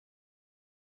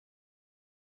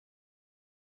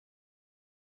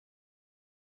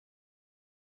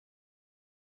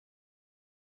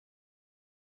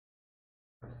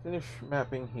finish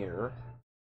mapping here.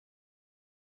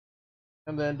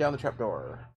 And then down the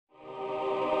trapdoor.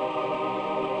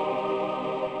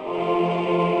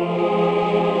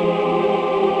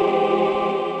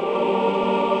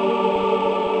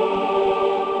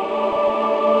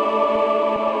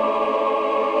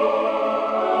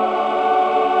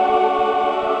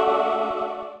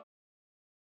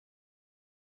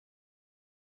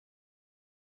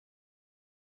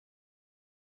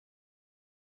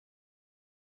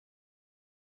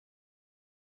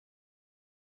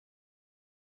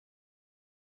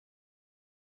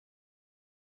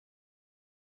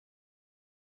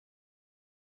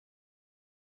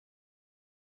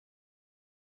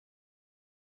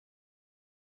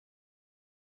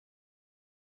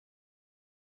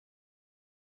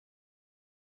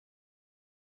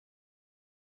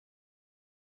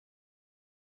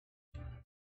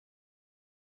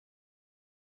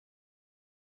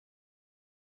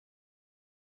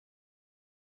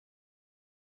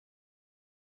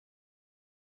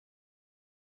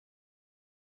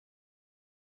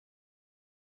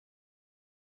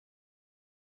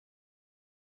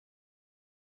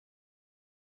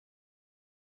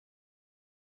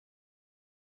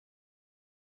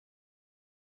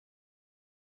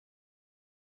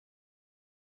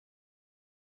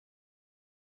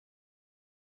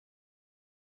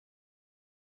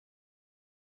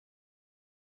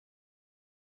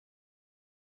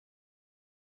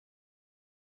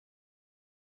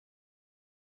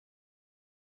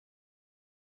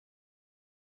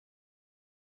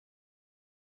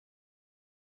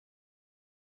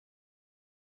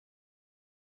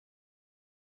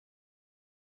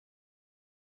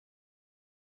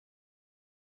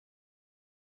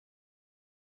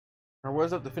 Or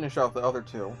was it to finish off the other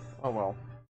two? Oh well.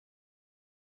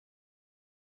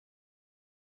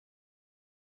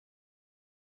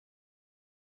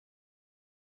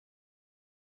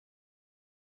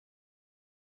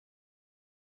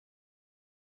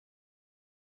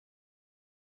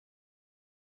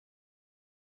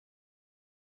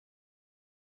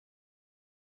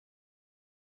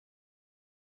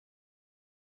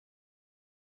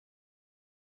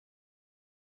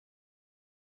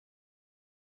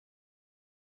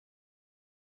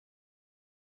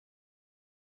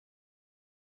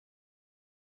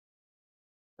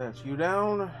 That's you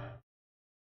down.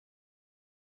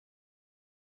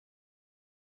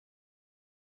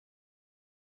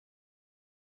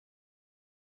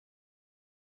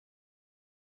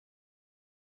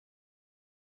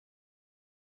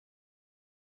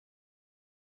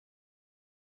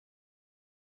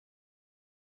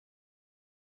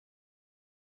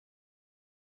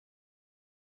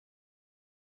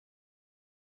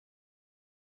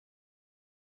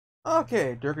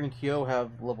 Okay, Durgan and Kyo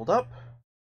have leveled up.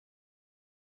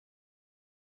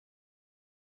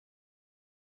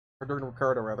 Or Durgan and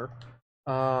Ricardo, rather.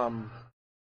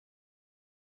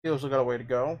 Kyo's still got a way to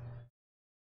go.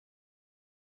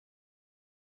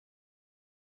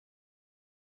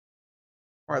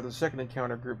 Alright, the second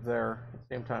encounter group there at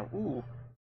the same time. Ooh.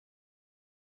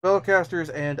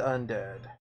 Spellcasters and undead.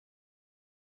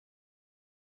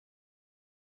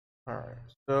 Alright,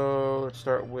 so let's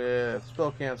start with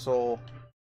spell cancel.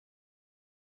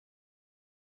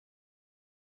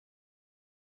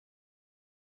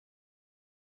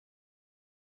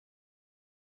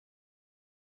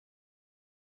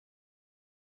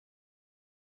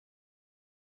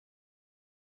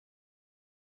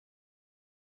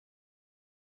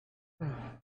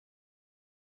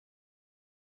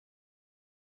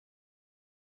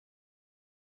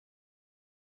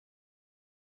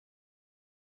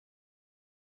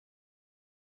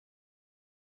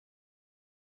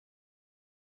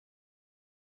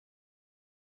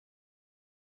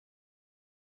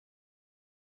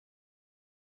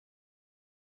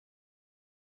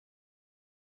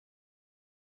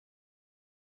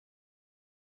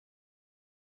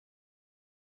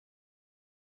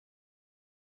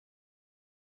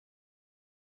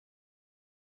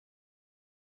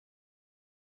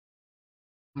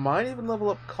 Might even level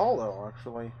up Calo,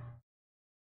 actually.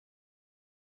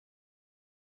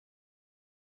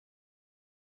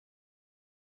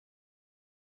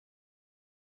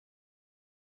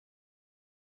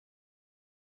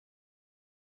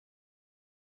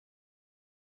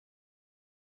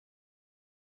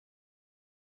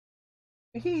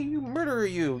 He, you murderer,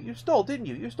 you! You stole, didn't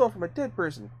you? You stole from a dead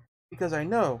person. Because I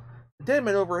know. The dead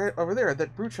man over there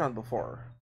that Bruchon before.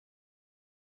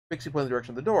 Pixie pointed in the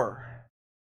direction of the door.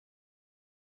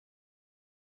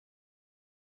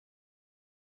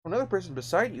 Another person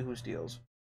beside you who steals.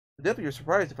 The devil, you're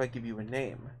surprised if I give you a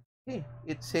name. Hey,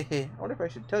 it's hehe. I wonder if I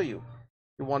should tell you.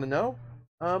 You want to know?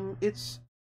 It's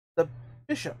the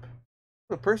bishop.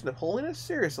 A person of holiness?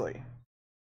 Seriously.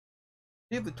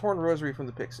 Receive the torn rosary from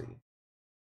the pixie.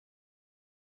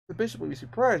 The bishop will be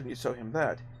surprised when you show him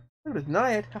that. I'm gonna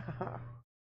deny it. Ha ha ha.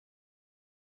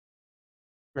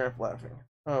 Graph laughing.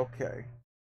 Okay.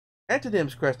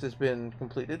 Antonyms quest has been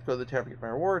completed. Go to the tavern to get my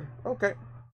reward. Okay.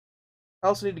 I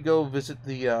also need to go visit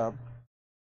the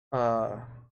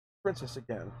princess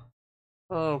again.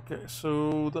 Okay,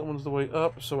 so that one's the way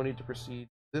up, so I need to proceed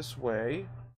this way.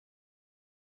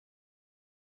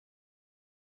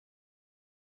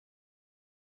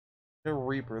 No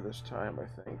Reaper this time, I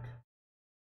think.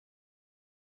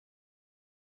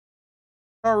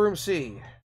 Power room C.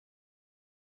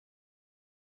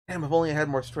 Damn, if only I had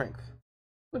more strength.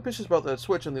 I'm ambitious about that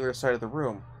switch on the other side of the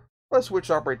room. Let that switch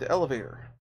operate the elevator.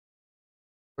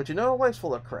 But you know, life's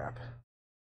full of crap.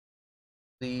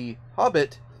 The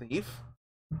Hobbit thief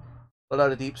let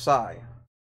out a deep sigh.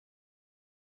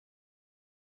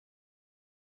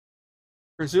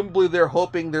 Presumably, they're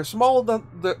hoping they're small enough,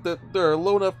 they're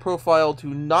low enough profile to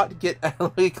not get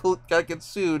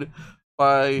sued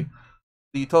by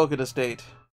the Tolkien estate.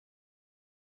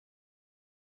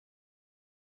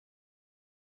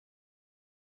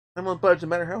 I'm on budge no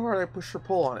matter how hard I push or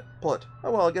pull it. Oh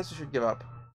well, I guess I should give up.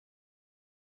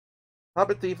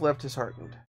 Hobbit thief left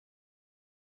disheartened.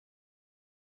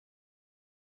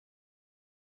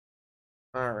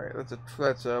 All right,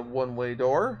 that's a one-way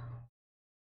door.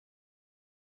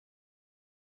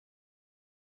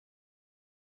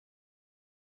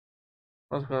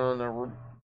 I was going to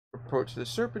approach the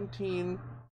serpentine.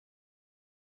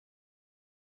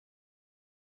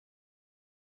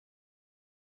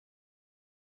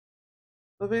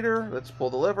 Elevator. Let's pull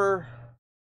the lever.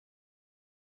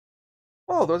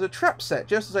 Oh, there's a trap set,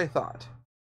 just as I thought.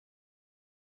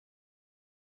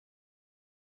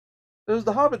 There's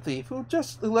the Hobbit thief who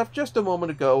left just a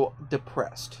moment ago,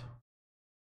 depressed.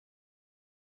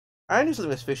 I knew something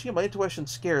was fishy. My intuition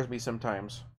scares me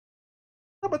sometimes.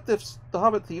 The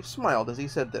Hobbit thief smiled as he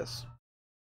said this.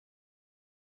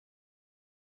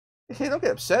 Hey, don't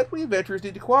get upset. We adventurers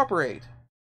need to cooperate.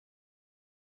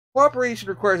 Cooperation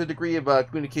requires a degree of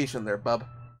communication there, bub.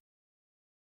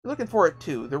 You're looking for it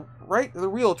too. The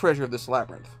real treasure of this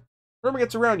labyrinth. Rumor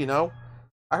gets around, you know.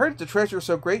 I heard it's a treasure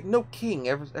so great no king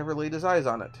ever laid his eyes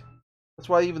on it. That's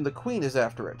why even the queen is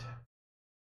after it.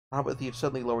 The Hobbit thief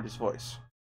suddenly lowered his voice.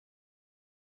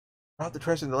 About the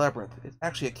treasure in the labyrinth. It's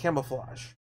actually a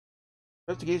camouflage.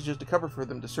 Investigation is just a cover for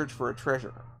them to search for a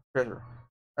treasure.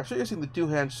 I'm sure you've seen the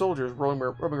two-hand soldiers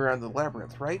roaming around the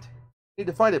labyrinth, right? Need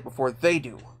to find it before they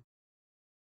do.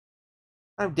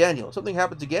 I'm Daniel. If something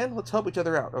happens again, let's help each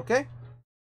other out, okay?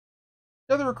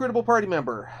 Another recruitable party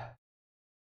member.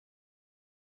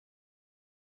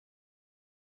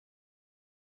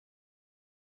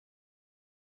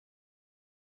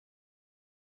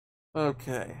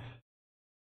 Okay.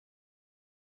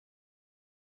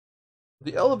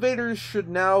 The elevators should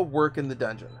now work in the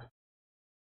dungeon.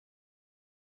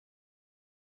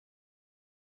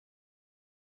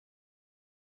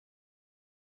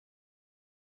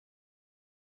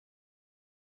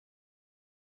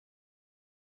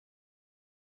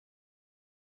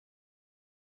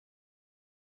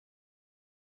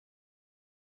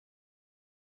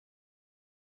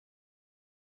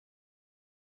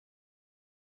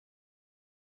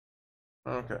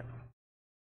 Okay.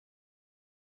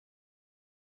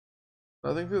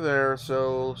 Nothing through there,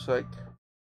 so looks like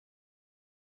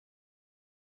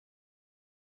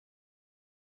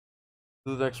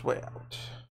the next way out.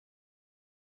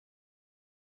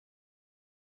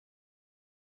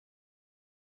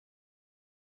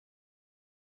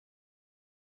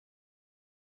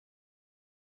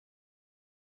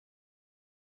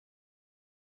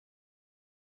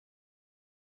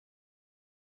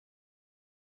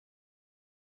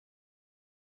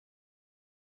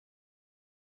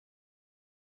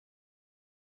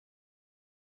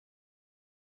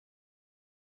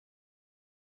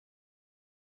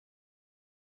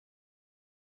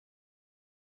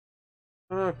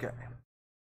 Okay.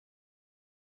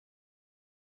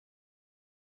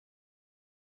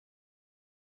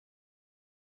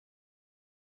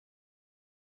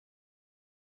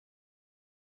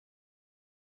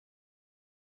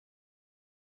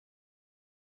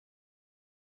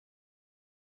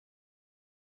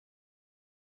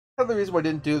 Another reason why I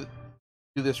didn't do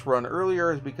this run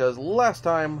earlier is because last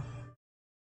time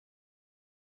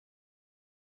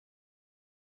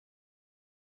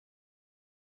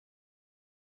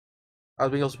I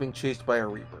was also being chased by a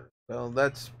Reaper. So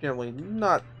that's generally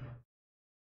not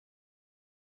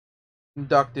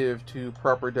conductive to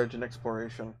proper dungeon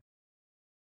exploration.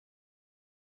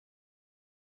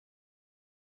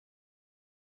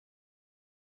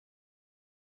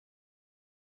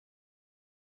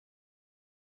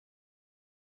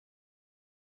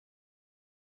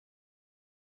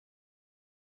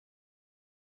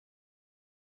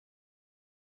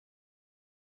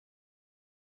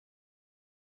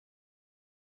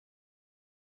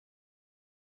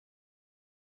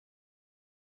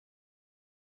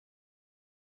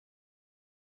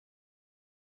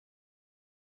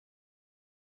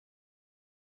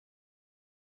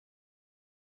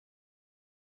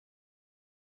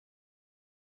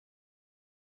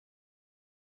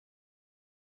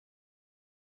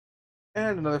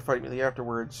 And another fight immediately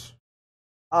afterwards.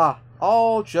 Ah,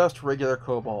 all just regular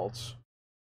kobolds.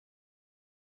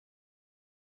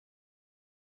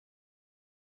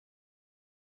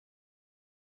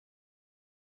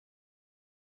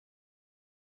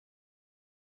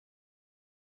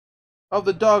 Of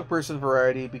the dog person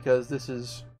variety, because this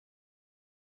is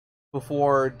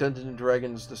before Dungeons and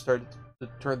Dragons started to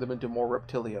turn them into more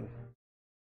reptilian.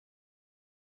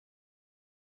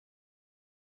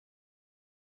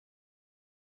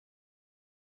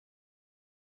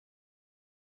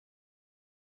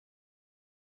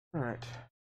 Alright.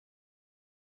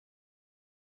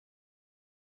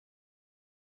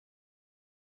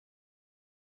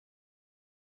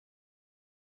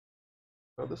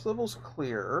 So this level's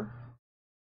clear.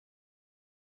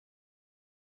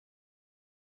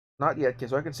 Not yet,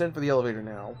 so I can send for the elevator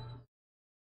now.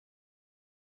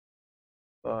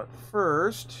 But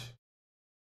first,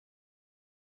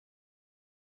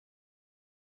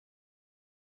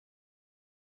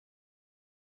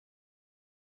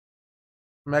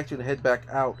 I'm actually going to head back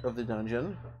out of the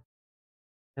dungeon.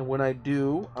 And when I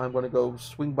do, I'm going to go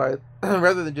swing by,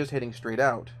 rather than just heading straight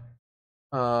out.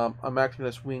 I'm actually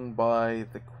going to swing by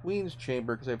the Queen's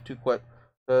Chamber because I have two quests.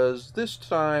 Because this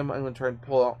time I'm going to try and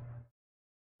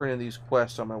turn in these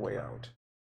quests on my way out.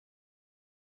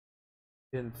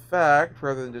 In fact,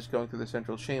 rather than just going through the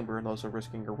central chamber and also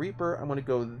risking a Reaper, I'm going to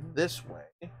go this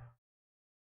way.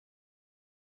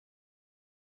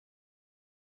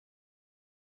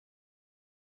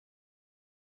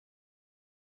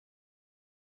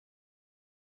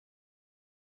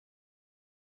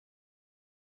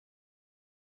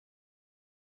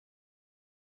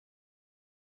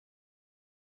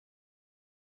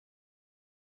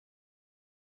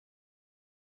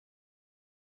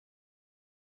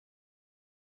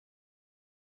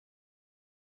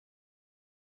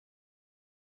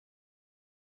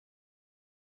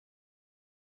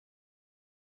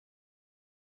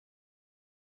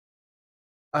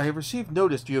 I have received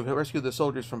notice you have rescued the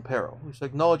soldiers from peril. We shall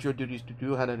acknowledge your duties to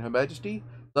Duhan and Her Majesty,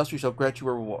 thus we shall grant you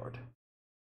a reward.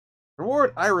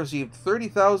 Reward, I received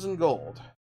 30,000 gold.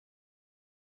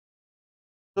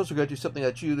 Also grant you something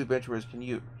that you, the adventurers, can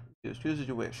use. Choose as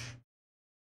you wish.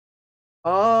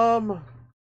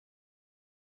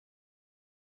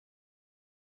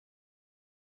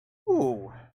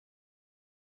 Ooh.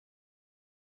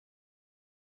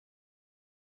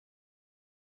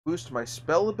 Boost my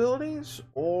spell abilities,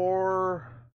 or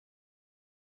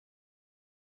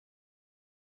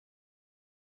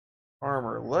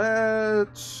armor.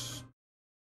 Let's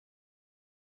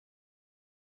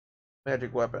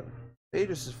magic weapon.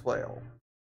 Aegis' flail.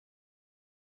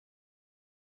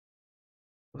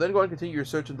 We'll then go and continue your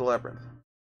search in the labyrinth.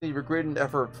 Need a great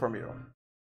effort from you.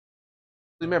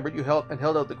 Remember, you held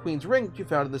out the Queen's ring that you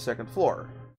found in the second floor.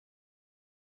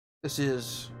 This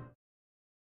is...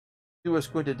 You were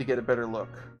squinted to get a better look.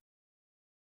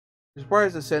 It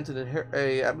requires a sense and an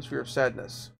atmosphere of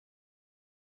sadness.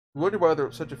 You wonder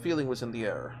whether such a feeling was in the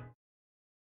air.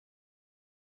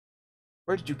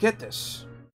 Where did you get this?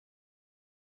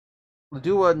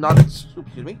 Ladua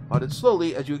nodded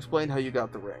slowly as you explained how you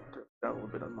got the ring. Down a little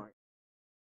bit on mine.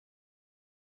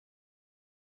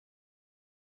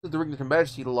 This is the ring that Her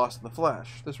Majesty lost in the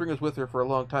flash. This ring was with her for a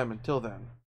long time until then.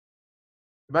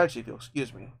 Her Majesty, if you'll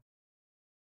excuse me.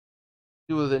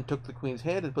 Ladua then took the Queen's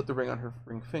hand and put the ring on her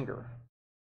ring finger.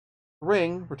 The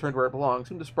ring, returned where it belonged,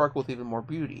 seemed to sparkle with even more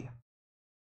beauty.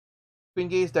 The Queen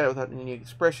gazed at it without any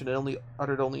expression and only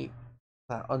uttered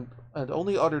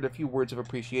a few words of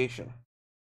appreciation.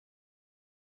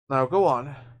 Now go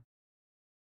on.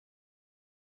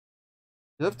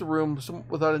 You left the room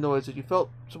without a noise as you felt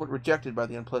somewhat rejected by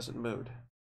the unpleasant mood.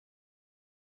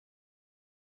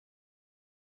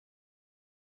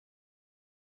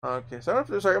 Okay, so I'm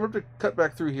going to have to cut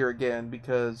back through here again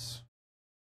because...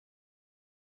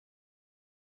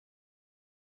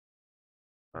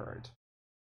 Alright.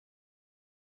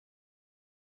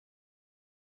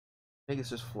 I think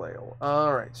it's just flail.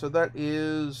 Alright, so that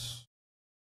is...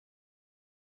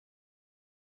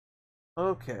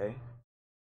 Okay.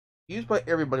 Used by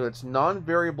everybody, but it's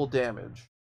non-variable damage.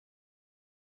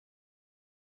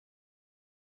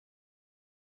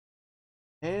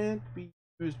 And be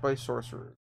used by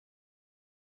sorcerers.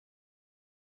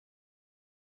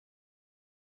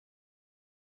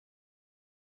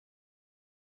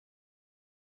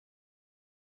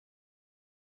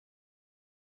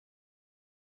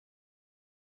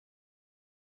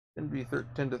 Can be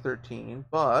 10 to 13,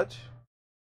 but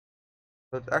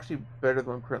it's actually better than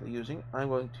what I'm currently using. I'm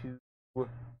going to...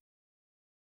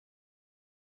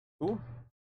 Ooh.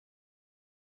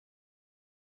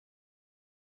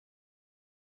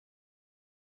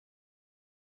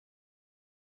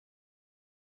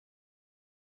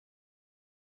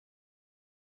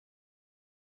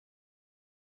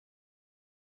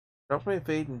 Drops my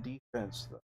evade and defense,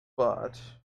 though. But...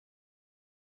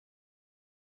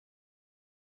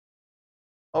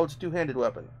 oh, it's a two-handed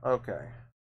weapon. Okay.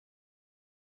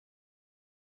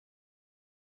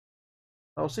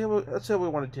 Let's see how we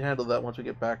wanted to handle that once we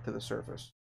get back to the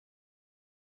surface.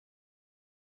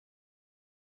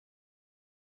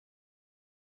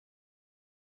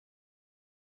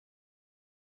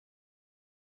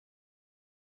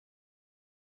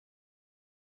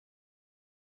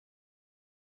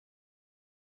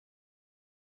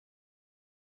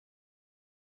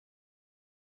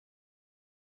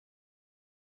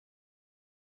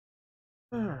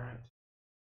 Alright.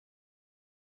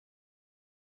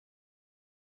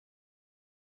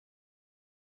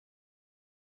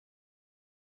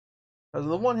 On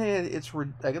the one hand,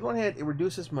 it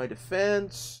reduces my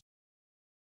defense.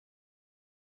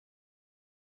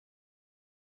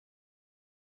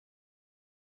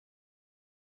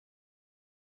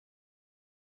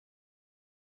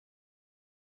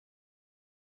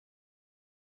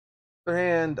 On the other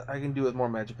hand, I can do with more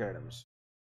magic items.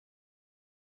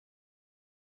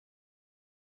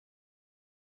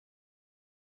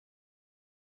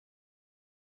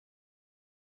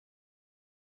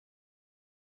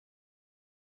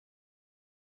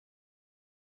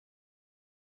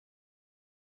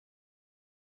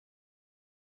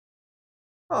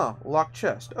 Huh, locked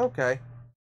chest. Okay.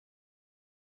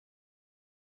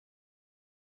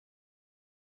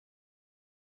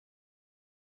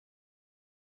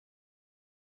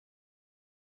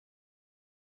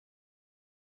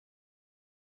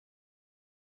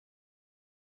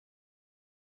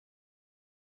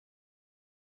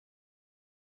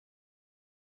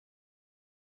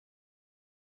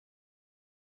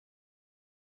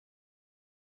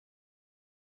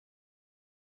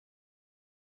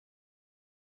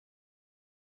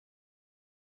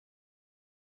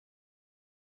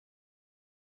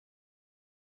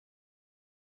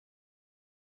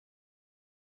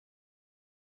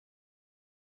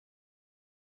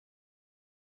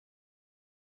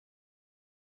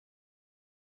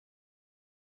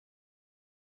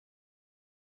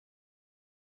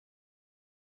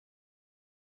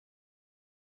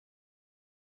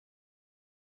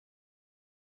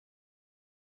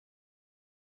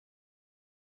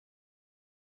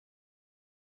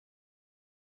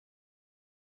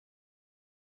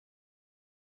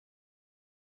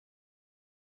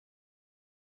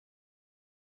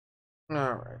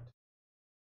 Alright.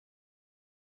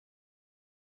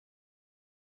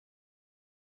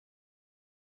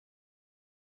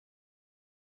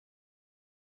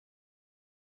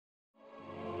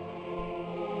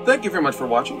 Thank you very much for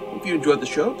watching. If you enjoyed the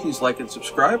show, please like and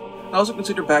subscribe. And also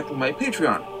consider backing my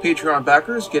Patreon. Patreon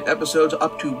backers get episodes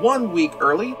up to 1 week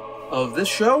early of this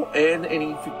show and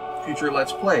any future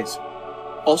Let's Plays.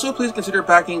 Also, please consider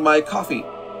backing my Ko-fi.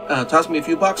 Toss me a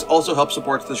few bucks, also helps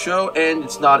support the show, and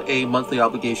it's not a monthly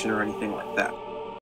obligation or anything like that.